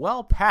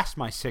 well past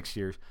my 6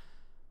 years,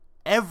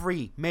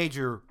 every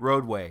major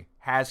roadway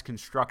has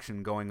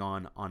construction going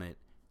on it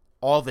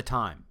all the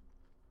time.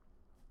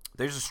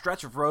 There's a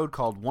stretch of road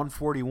called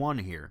 141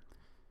 here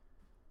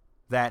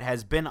that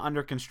has been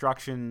under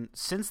construction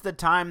since the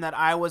time that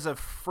I was a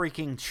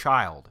freaking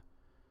child.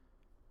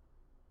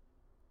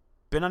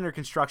 Been under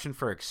construction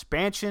for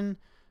expansion,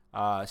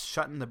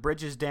 shutting the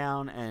bridges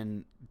down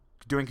and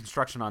doing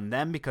construction on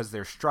them because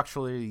they're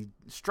structurally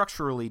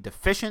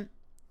deficient.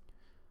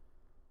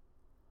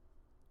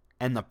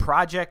 And the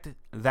project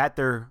that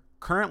they're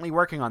currently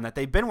working on, that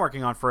they've been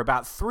working on for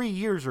about 3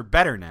 years or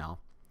better now,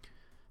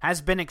 has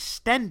been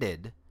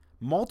extended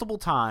multiple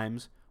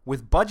times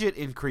with budget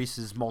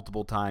increases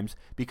multiple times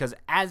because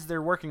as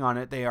they're working on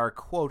it, they are,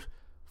 quote,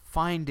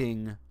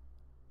 finding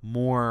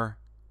more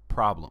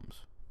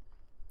problems.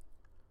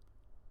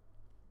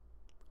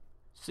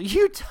 So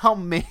you tell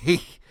me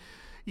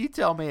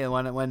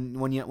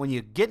when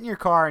you get in your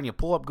car and you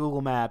pull up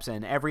Google Maps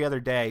and every other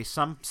day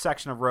some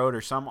section of road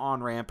or some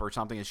on-ramp or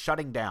something is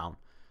shutting down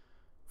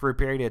for a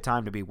period of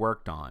time to be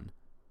worked on,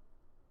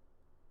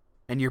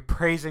 and you're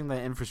praising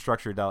the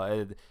infrastructure,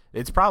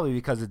 it's probably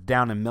because it's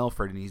down in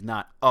Milford and he's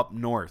not up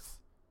north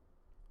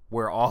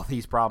where all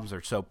these problems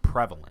are so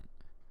prevalent.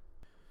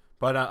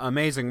 But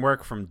amazing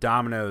work from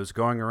Domino's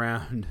going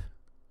around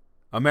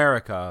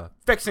America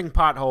fixing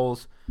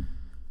potholes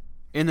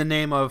in the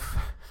name of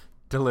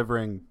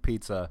delivering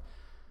pizza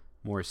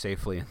more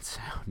safely and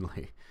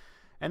soundly.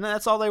 And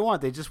that's all they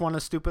want. They just want a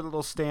stupid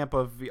little stamp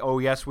of, oh,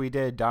 yes, we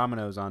did,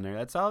 Domino's on there.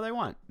 That's all they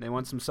want. They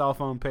want some cell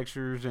phone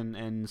pictures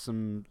and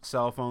some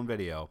cell phone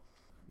video.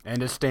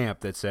 And a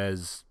stamp that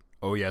says,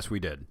 oh, yes, we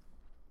did.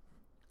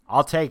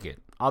 I'll take it.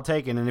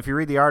 And if you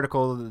read the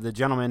article, the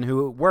gentleman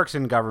who works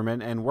in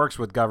government and works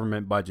with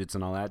government budgets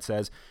and all that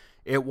says,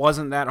 it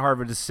wasn't that hard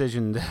of a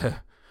decision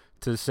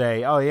to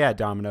say, oh, yeah,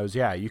 Domino's,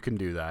 yeah, you can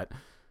do that.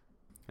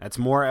 That's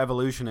more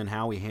evolution in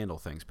how we handle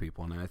things,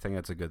 people, and I think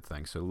that's a good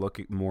thing. So look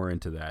more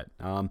into that.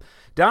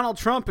 Donald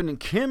Trump and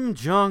Kim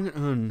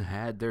Jong-un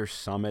had their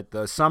summit.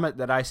 The summit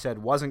that I said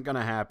wasn't going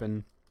to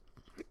happen.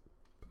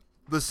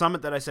 The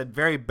summit that I said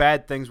very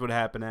bad things would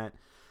happen at.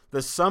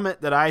 The summit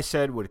that I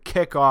said would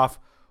kick off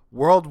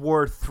World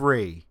War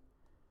III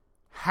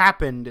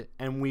happened,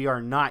 and we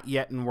are not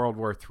yet in World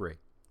War III.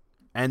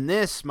 And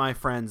this, my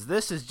friends,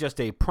 this is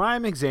just a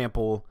prime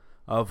example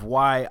of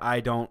why I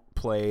don't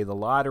play the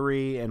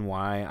lottery and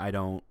why I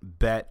don't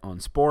bet on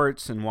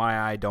sports and why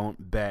I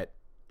don't bet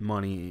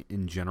money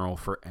in general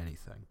for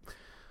anything.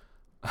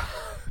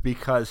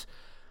 Because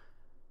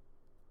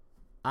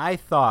I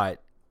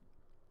thought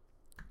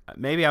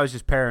maybe I was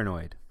just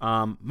paranoid.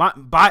 By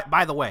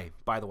the way,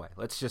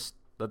 let's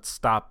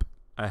stop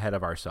ahead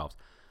of ourselves.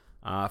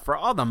 For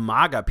all the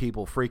MAGA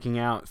people freaking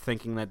out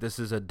thinking that this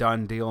is a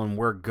done deal and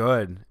we're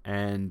good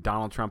and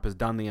Donald Trump has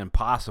done the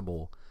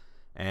impossible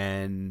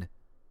and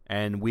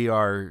we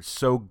are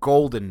so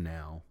golden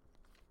now,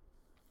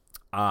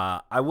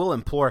 I will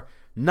implore,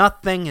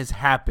 nothing has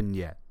happened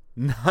yet.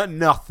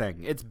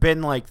 Nothing. It's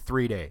been like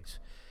 3 days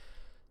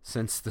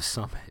since the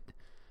summit.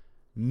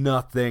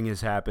 Nothing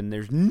has happened.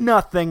 There's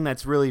nothing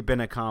that's really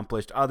been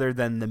accomplished other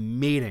than the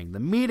meeting. The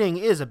meeting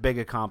is a big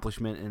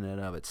accomplishment in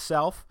and of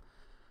itself.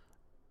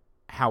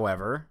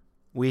 However,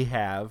 we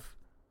have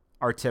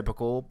our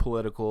typical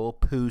political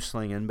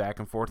poo-slinging back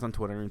and forth on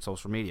Twitter and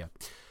social media.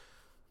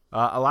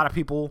 A lot of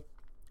people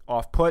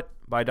off-put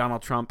by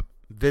Donald Trump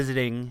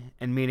visiting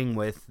and meeting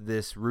with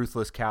this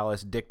ruthless,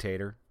 callous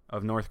dictator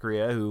of North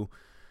Korea who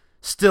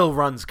still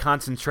runs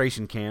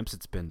concentration camps.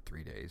 It's been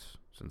 3 days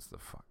since the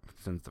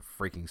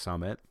freaking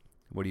summit.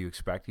 What do you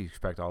expect? You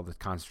expect all the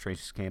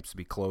concentration camps to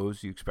be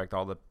closed. You expect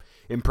all the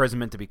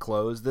imprisonment to be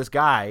closed. This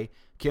guy,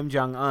 Kim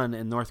Jong-un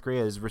in North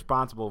Korea, is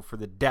responsible for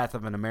the death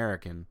of an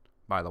American,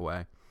 by the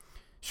way.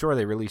 Sure,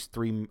 they released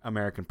 3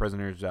 American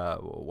prisoners,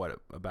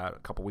 about a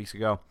couple weeks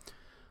ago.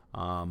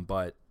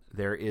 But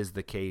there is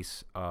the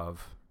case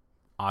of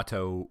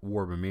Otto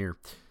Warmbier.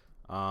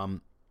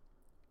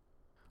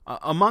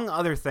 Among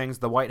other things,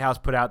 the White House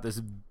put out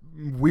this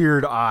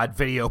weird, odd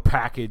video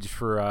package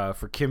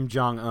for Kim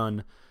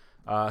Jong-un,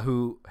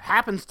 who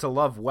happens to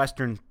love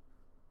Western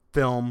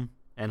film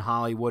and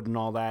Hollywood and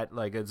all that.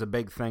 Like, it's a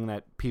big thing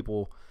that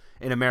people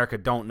in America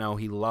don't know.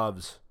 He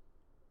loves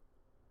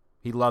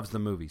the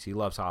movies. He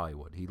loves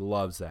Hollywood. He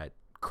loves that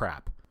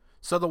crap.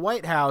 So the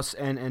White House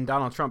and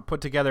Donald Trump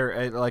put together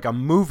a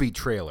movie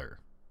trailer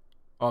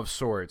of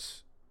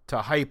sorts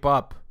to hype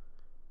up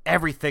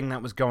everything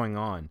that was going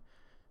on.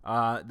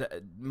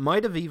 That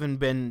might have even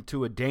been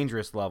to a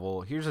dangerous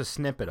level. Here's a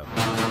snippet of it.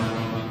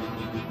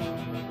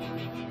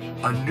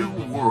 A new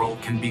world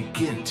can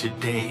begin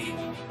today.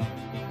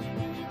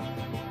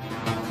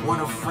 One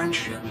of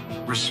friendship,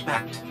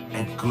 respect,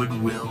 and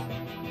goodwill.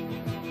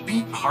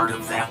 Be part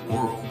of that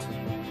world.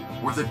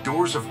 where the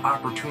doors of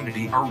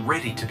opportunity are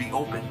ready to be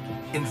opened.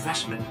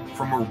 Investment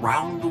from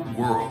around the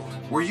world,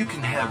 where you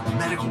can have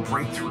medical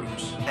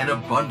breakthroughs, an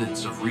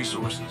abundance of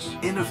resources,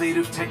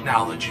 innovative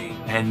technology,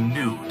 and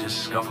new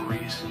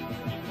discoveries.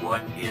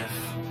 What if?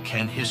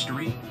 Can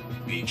history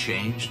be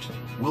changed?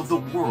 Will the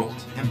world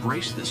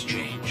embrace this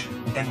change?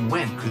 And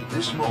when could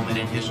this moment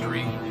in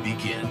history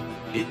begin?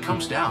 It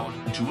comes down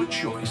to a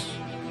choice.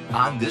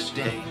 On this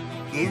day,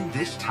 in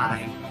this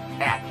time,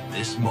 at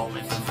this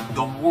moment,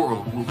 the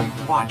world will be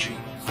watching,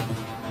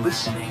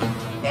 listening,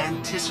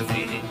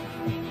 anticipating,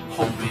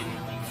 hoping.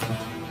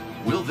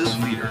 Will this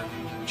leader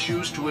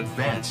choose to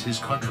advance his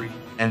country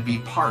and be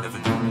part of a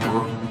new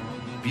world?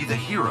 Be the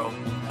hero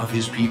of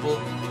his people?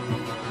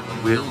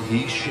 Will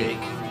he shake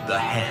the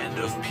hand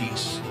of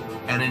peace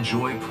and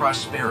enjoy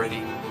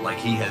prosperity like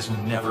he has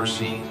never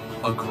seen?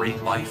 A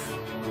great life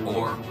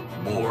or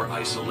more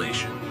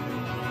isolation?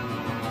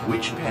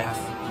 Which path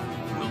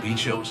will be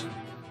chosen?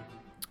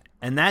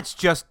 And that's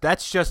just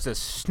a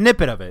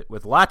snippet of it,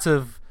 with lots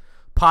of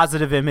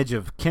positive image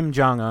of Kim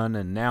Jong-un,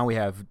 and now we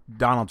have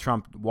Donald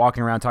Trump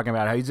walking around talking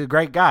about how he's a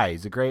great guy,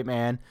 he's a great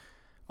man.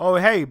 Oh,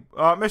 hey,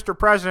 Mr.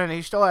 President,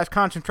 he still has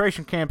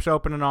concentration camps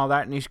open and all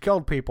that, and he's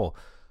killed people.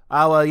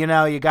 Oh, well, you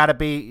know, you gotta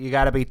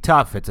be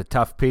tough. It's a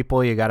tough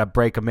people. You gotta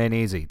break them in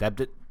easy.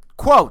 That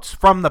quotes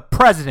from the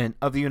President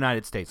of the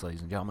United States,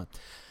 ladies and gentlemen.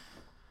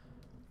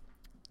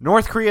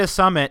 North Korea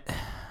summit.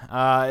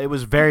 It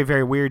was very,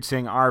 very weird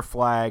seeing our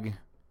flag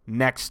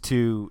next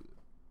to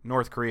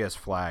North Korea's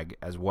flag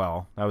as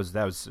well. That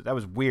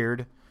was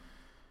weird.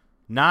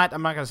 I'm not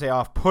gonna say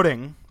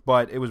off-putting,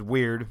 but it was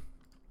weird.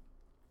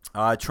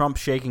 Trump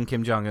shaking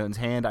Kim Jong-un's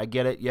hand. I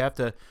get it. You have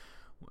to.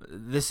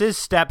 This is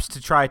steps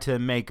to try to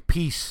make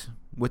peace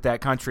with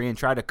that country and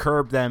try to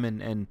curb them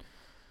and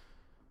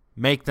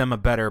make them a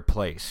better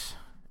place.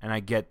 And I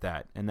get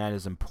that, and that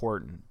is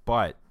important.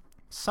 But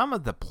some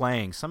of the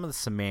playing, some of the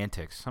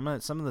semantics, some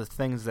of the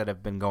things that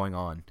have been going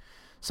on,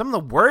 some of the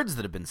words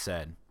that have been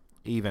said,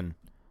 even,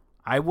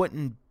 I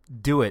wouldn't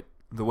do it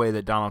the way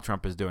that Donald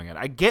Trump is doing it.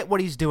 I get what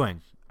he's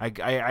doing.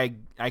 I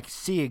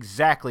see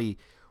exactly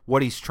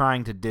what he's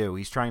trying to do.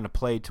 He's trying to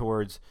play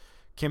towards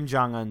Kim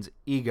Jong-un's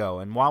ego.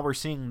 And while we're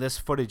seeing this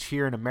footage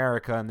here in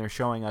America and they're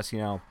showing us,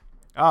 these are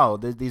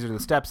the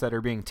steps that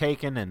are being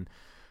taken and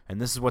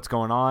this is what's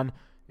going on,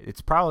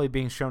 it's probably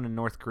being shown in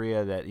North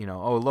Korea that,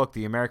 oh, look,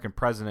 the American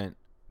president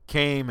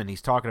came and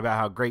he's talking about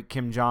how great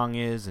Kim Jong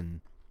is,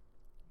 and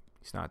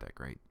he's not that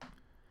great.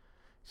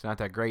 He's not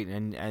that great.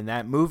 And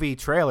that movie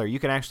trailer, you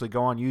can actually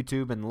go on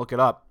YouTube and look it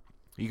up.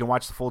 You can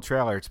watch the full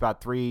trailer. It's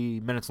about 3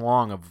 minutes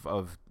long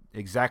of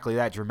exactly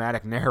that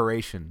dramatic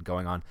narration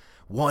going on.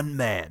 One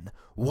man,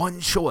 one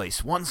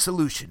choice, one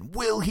solution.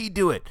 Will he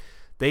do it?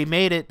 They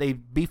made it. They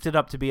beefed it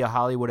up to be a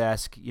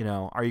Hollywood-esque.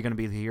 Are you going to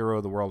be the hero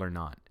of the world or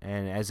not?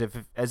 And as if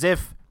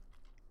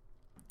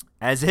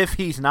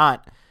he's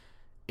not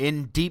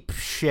in deep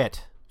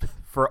shit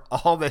for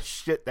all the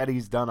shit that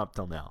he's done up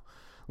till now.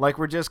 Like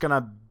we're just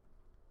gonna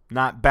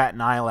not bat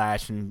an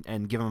eyelash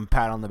and give him a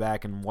pat on the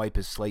back and wipe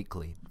his slate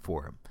clean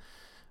for him.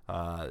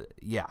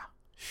 Yeah,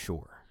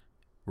 sure,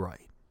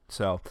 right.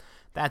 So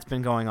that's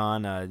been going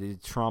on.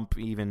 Trump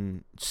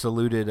even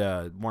saluted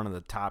one of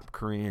the top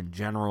Korean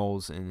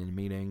generals in the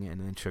meeting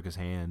and then shook his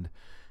hand,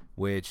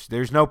 which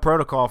there's no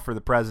protocol for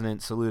the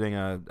president saluting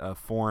a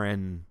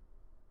foreign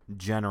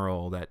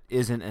general that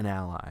isn't an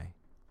ally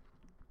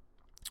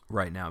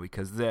right now,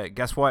 because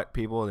guess what,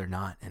 people? They're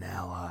not an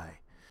ally.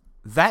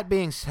 That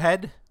being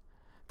said,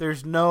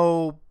 there's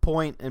no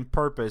point and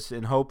purpose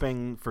in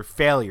hoping for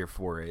failure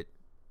for it.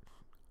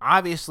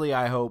 Obviously,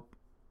 I hope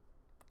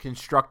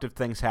constructive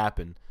things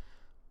happen,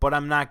 but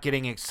I'm not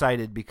getting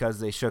excited because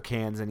they shook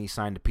hands and he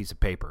signed a piece of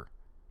paper,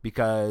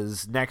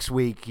 because next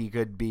week he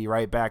could be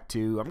right back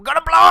to, I'm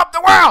gonna blow up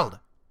the world.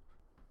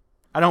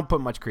 I don't put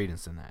much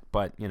credence in that,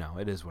 but,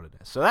 it is what it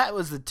is. So that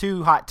was the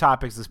two hot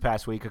topics this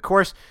past week. Of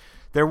course,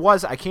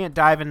 I can't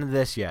dive into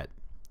this yet,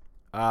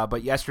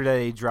 but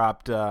yesterday they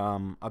dropped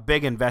a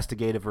big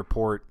investigative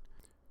report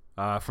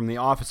from the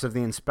Office of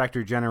the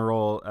Inspector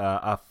General,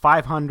 a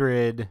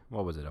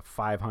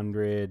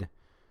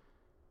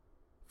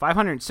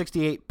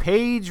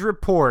 568-page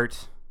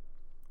report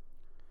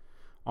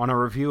on a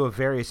review of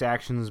various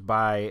actions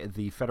by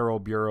the Federal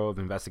Bureau of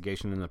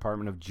Investigation and the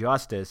Department of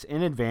Justice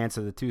in advance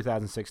of the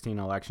 2016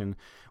 election,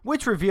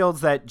 which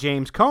reveals that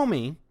James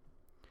Comey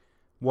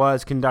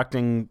was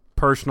conducting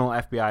personal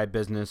FBI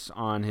business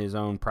on his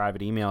own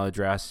private email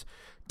address,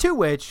 to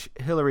which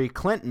Hillary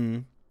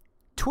Clinton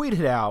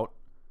tweeted out,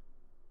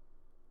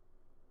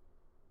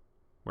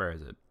 where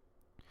is it?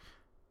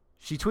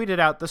 She tweeted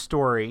out the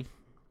story,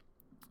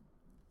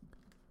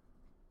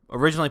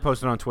 originally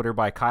posted on Twitter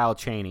by Kyle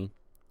Cheney,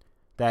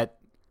 that,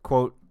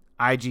 quote,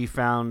 IG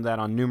found that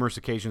on numerous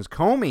occasions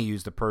Comey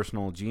used a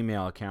personal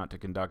Gmail account to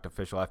conduct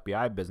official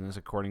FBI business,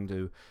 according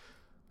to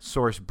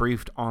source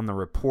briefed on the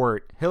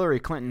report. Hillary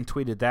Clinton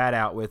tweeted that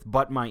out with,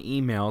 but my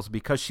emails,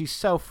 because she's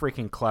so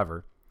freaking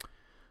clever.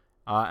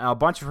 A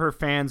bunch of her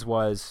fans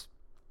was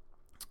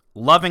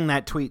loving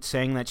that tweet,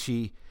 saying that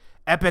she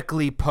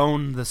epically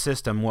pwned the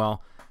system.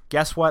 Well,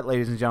 guess what,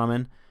 ladies and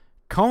gentlemen?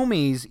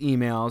 Comey's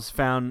emails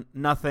found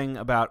nothing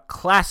about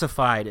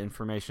classified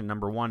information,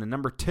 number one. And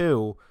number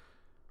two,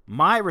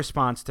 my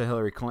response to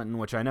Hillary Clinton,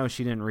 which I know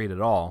she didn't read at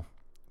all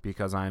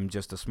because I'm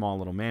just a small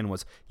little man,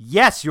 was,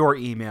 yes, your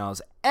emails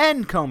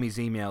and Comey's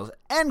emails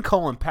and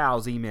Colin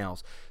Powell's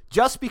emails.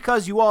 Just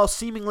because you all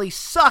seemingly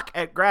suck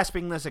at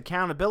grasping this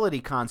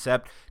accountability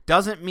concept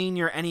doesn't mean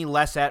you're any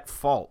less at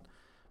fault.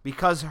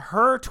 Because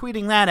her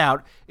tweeting that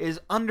out is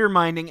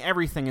undermining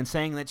everything and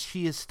saying that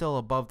she is still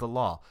above the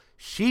law.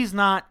 She's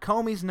not,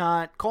 Comey's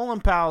not, Colin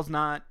Powell's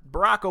not,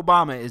 Barack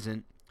Obama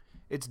isn't.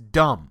 It's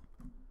dumb.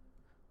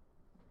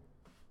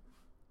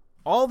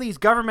 All these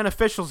government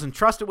officials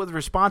entrusted with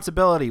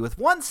responsibility with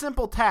one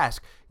simple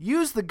task: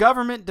 use the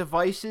government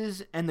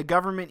devices and the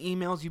government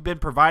emails you've been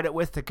provided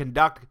with to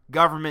conduct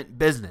government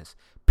business.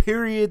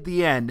 Period.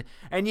 The end.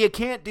 And you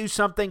can't do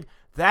something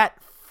that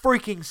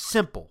freaking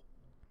simple.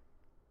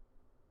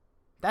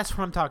 That's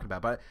what I'm talking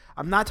about. But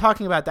I'm not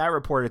talking about that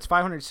report. It's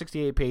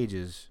 568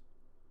 pages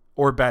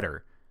or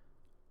better.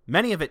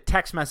 Many of it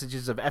text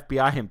messages of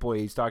FBI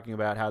employees talking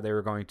about how they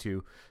were going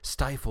to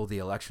stifle the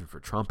election for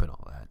Trump and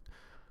all that.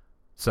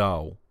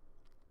 So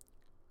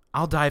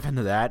I'll dive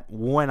into that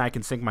when I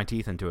can sink my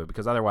teeth into it,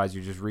 because otherwise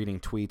you're just reading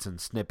tweets and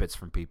snippets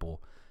from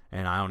people,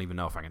 and I don't even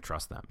know if I can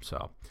trust them.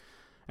 So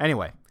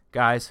anyway,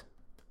 guys,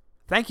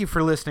 thank you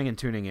for listening and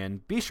tuning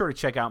in. Be sure to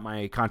check out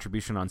my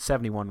contribution on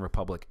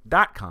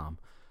 71republic.com.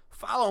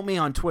 Follow me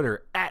on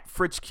Twitter at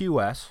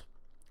FritzQS,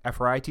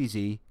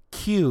 Fritz,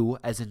 Q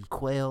as in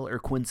quail or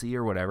Quincy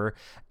or whatever,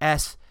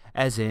 S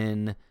as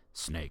in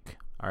snake.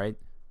 All right?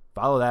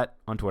 Follow that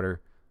on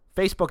Twitter.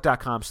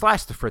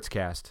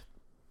 Facebook.com/thefritzcast.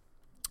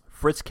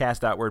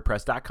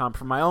 Fritzcast.wordpress.com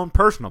for my own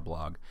personal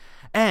blog.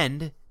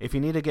 And if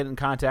you need to get in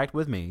contact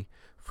with me,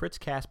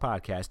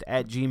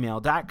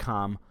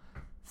 fritzcastpodcast@gmail.com.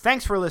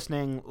 Thanks for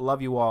listening.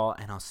 Love you all,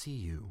 and I'll see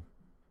you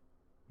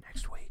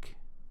next week.